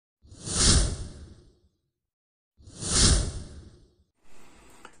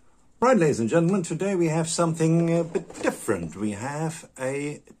Right, ladies and gentlemen, today we have something a bit different. We have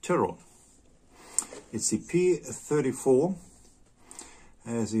a Tyrrell. It's the P34,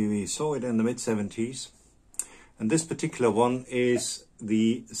 as we saw it in the mid-70s. And this particular one is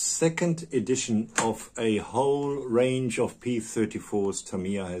the second edition of a whole range of P34s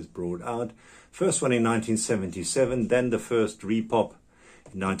Tamiya has brought out. First one in 1977, then the first repop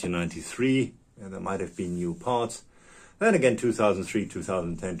in 1993. And there might have been new parts. Then again 2003,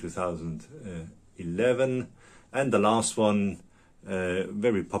 2010, 2011. And the last one,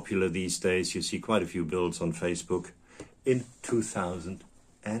 very popular these days. You see quite a few builds on Facebook in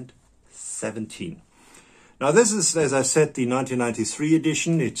 2017. Now this is, as I said, the 1993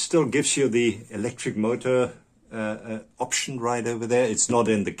 edition. It still gives you the electric motor option right over there. It's not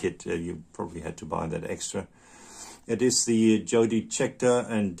in the kit. You probably had to buy that extra. It is the Jody Scheckter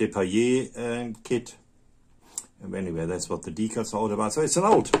and Depailler kit. And anyway, that's what the decals are all about. So it's an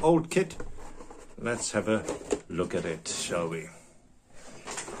old kit. Let's have a look at it, shall we?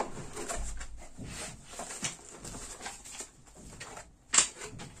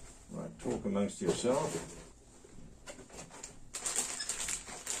 Right, talk amongst yourself.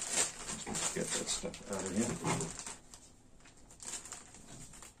 Let's get that stuff out of here.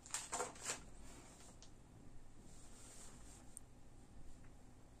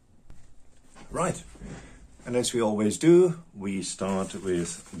 Right. And as we always do, we start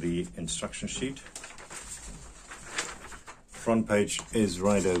with the instruction sheet. Front page is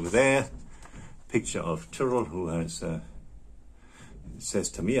right over there. Picture of Tyrrell, who has, it says,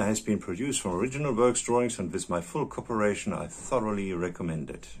 Tamiya has been produced from original works drawings, and with my full cooperation, I thoroughly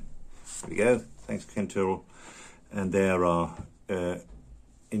recommend it. There we go. Thanks, Ken Tyrrell. And there are,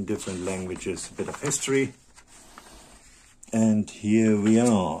 in different languages, a bit of history. And here we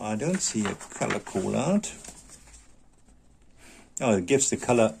are. I don't see a color call out. Oh, it gives the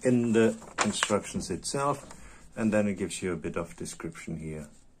color in the instructions itself, and then it gives you a bit of description here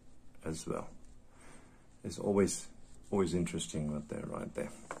as well. It's always interesting what they write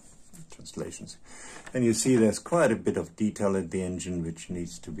there, translations. And you see there's quite a bit of detail at the engine which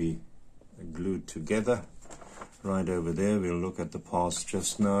needs to be glued together. Right over there, we'll look at the parts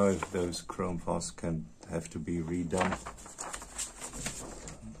just now. If those chrome parts can have to be redone.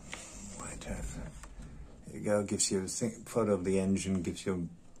 There you go, gives you a photo of the engine, gives you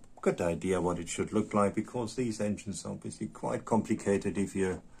a good idea what it should look like, because these engines are obviously quite complicated if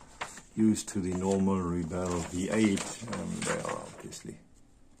you're used to the normal Rebel V8. They are obviously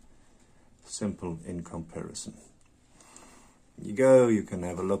simple in comparison. You go, you can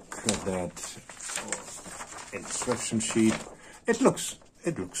have a look at that instruction sheet. It looks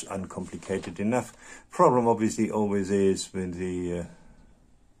uncomplicated enough. Problem obviously always is with the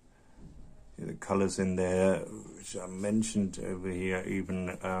colors in there, which I mentioned over here.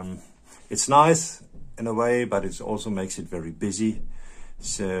 Even it's nice in a way, but it also makes it very busy.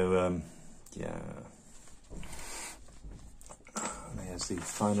 So yeah, there's the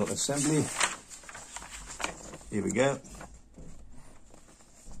final assembly. Here we go.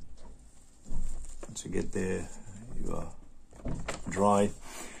 Once you get there, you are dry,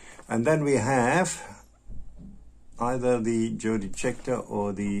 and then we have either the Jody Scheckter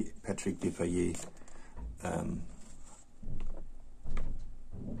or the Patrick Depailler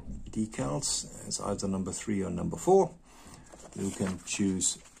decals. It's either number 3 or number 4. You can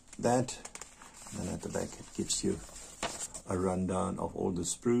choose that. And then at the back it gives you a rundown of all the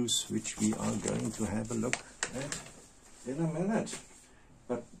sprues, which we are going to have a look at in a minute.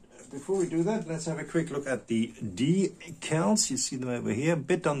 But before we do that, let's have a quick look at the decals. You see them over here, a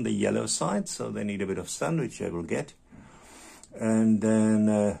bit on the yellow side, so they need a bit of sun, which I will get. And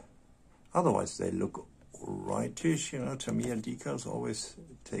then otherwise they look rightish, you know. Tamiya decals always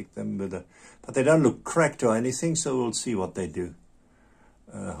take them with a, but they don't look cracked or anything, so we'll see what they do.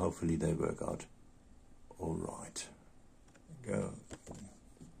 Hopefully they work out all right. There you go.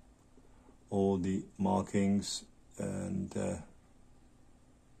 All the markings, and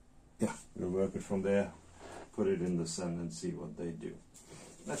yeah, we'll work it from there, put it in the sun and see what they do.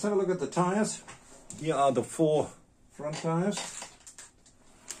 Let's have a look at the tires. Here are the 4 front tires.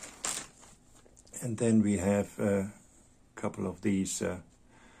 And then we have a couple of these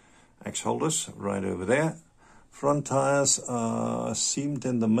axe holders right over there. Front tires are seamed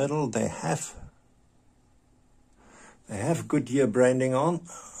in the middle. They have Goodyear branding on.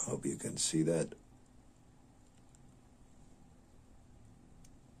 Hope you can see that.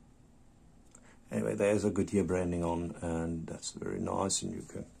 Anyway, there's a Goodyear branding on, and that's very nice, and you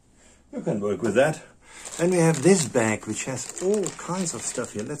can work with that. Then we have this bag, which has all kinds of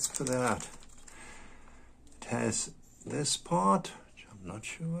stuff here. Let's put that out. It has this part, which I'm not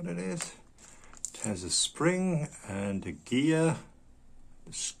sure what it is. It has a spring and a gear,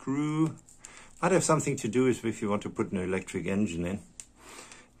 a screw. Might have something to do with if you want to put an electric engine in.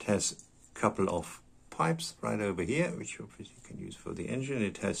 It has a couple of pipes right over here, which obviously you can use for the engine.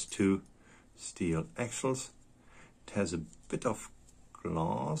 It has two steel axles. It has a bit of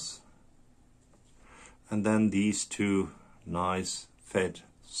glass. And then these two nice, fat,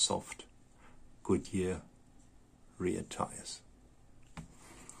 soft Goodyear rear tires.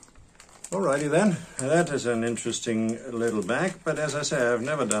 Alrighty then, that is an interesting little bag, but as I say, I've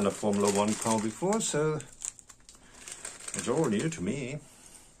never done a Formula One car before, so it's all new to me.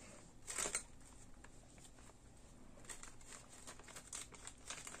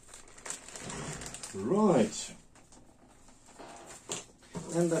 Right,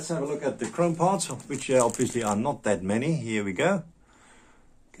 and let's have a look at the chrome parts, which obviously are not that many. Here we go.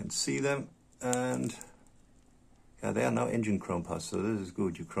 You can see them, and yeah, there are no engine chrome parts, so this is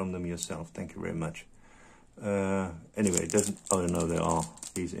good. You chrome them yourself. Thank you very much. Anyway, it doesn't. Oh no, there are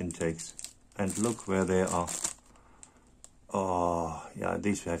these intakes, and look where they are. Oh yeah,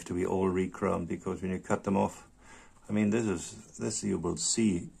 these have to be all re-chromed, because when you cut them off, I mean, this you will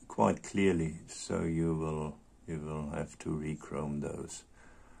see quite clearly. So you will have to re-chrome those.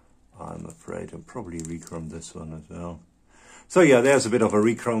 I'm afraid I'll probably re-chrome this one as well. So yeah, there's a bit of a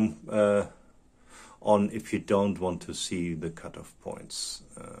re-chrome on if you don't want to see the cutoff points.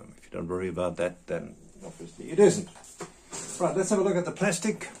 If you don't worry about that, then obviously it isn't. Right, let's have a look at the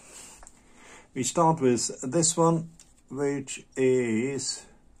plastic. We start with this one, which is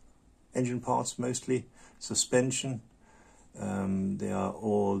engine parts mostly, suspension. There are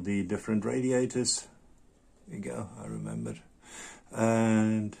all the different radiators. There you go, I remembered.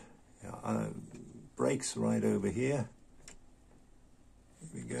 And yeah, brakes right over here. Here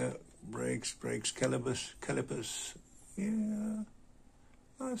we go. Brakes, calipers. Yeah,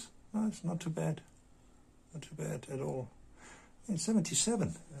 nice, not too bad. Not too bad at all. It's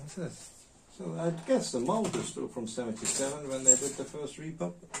 77. That's it. So I guess the mold is still from 77 when they did the first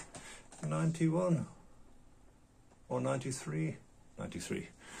repop. 91 or 93. 93.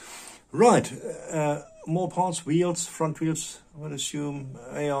 Right, more parts, wheels, front wheels, I would assume,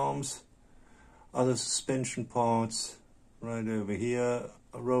 A-arms, other suspension parts, right over here,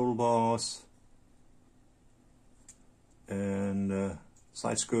 roll bars, and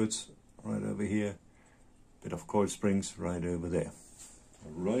side skirts, right over here, bit of coil springs, right over there.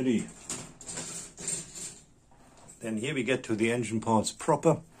 Alrighty. Then here we get to the engine parts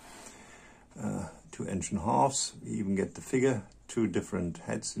proper, two engine halves, we even get the figure, two different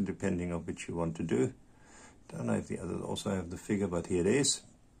heads depending on which you want to do. Don't know if the others also have the figure, but here it is.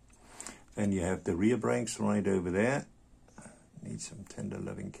 Then you have the rear brakes right over there. Need some tender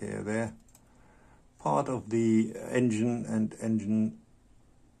loving care there. Part of the engine and engine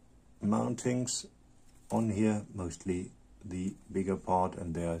mountings on here, mostly the bigger part,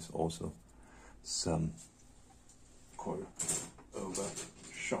 and there is also some coil over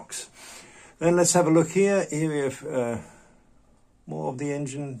shocks. Then let's have a look here. Here we have more of the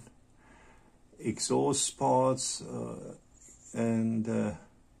engine, exhaust parts, and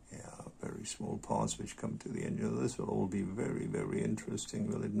yeah, very small parts which come to the engine. This will all be very, very interesting,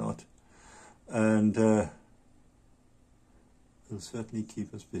 will it not? And will certainly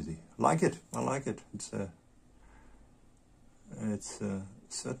keep us busy. Like it, I like it. It's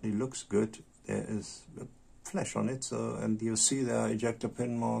certainly looks good. There is a flash on it, so, and you'll see there are ejector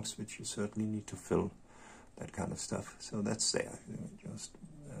pin marks which you certainly need to fill. That kind of stuff. So that's there. Just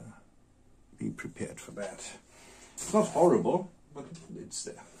be prepared for that. It's not horrible, but it's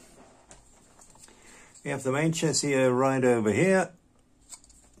there. We have the main chassis right over here.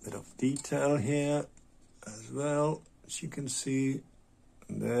 Bit of detail here as well, as you can see.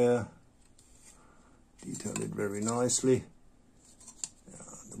 And there, detailed it very nicely.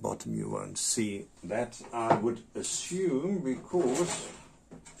 At the bottom you won't see that, I would assume, because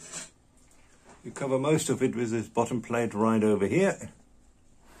you cover most of it with this bottom plate right over here.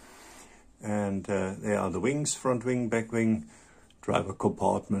 And there are the wings, front wing, back wing, driver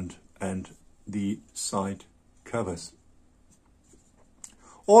compartment, and the side covers.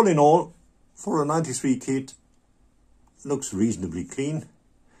 All in all, for a 93 kit, looks reasonably clean.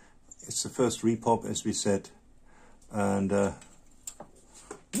 It's the first repop, as we said, and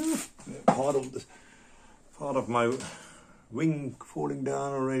part of my wing falling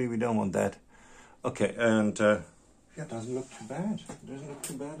down already. We don't want that. Okay, and yeah, it doesn't look too bad. It doesn't look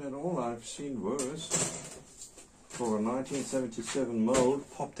too bad at all. I've seen worse. For a 1977 mold,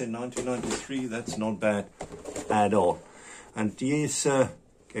 popped in 1993, that's not bad at all. And these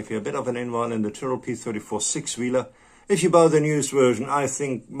gave you a bit of an in one in the Tyrrell P34 Six Wheeler. If you buy the newest version, I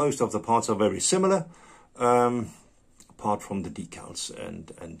think most of the parts are very similar, apart from the decals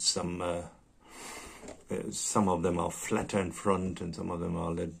and some of them are flatter in front and some of them are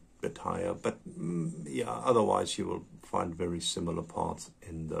a little bit higher. But yeah, otherwise you will find very similar parts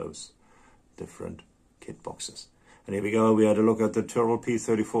in those different kit boxes. And here we go. We had a look at the Tyrrell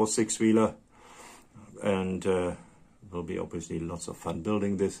P34 Six Wheeler, and will be obviously lots of fun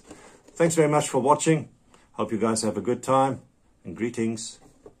building this. Thanks very much for watching. Hope you guys have a good time, and greetings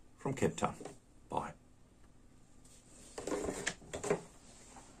from Cape Town.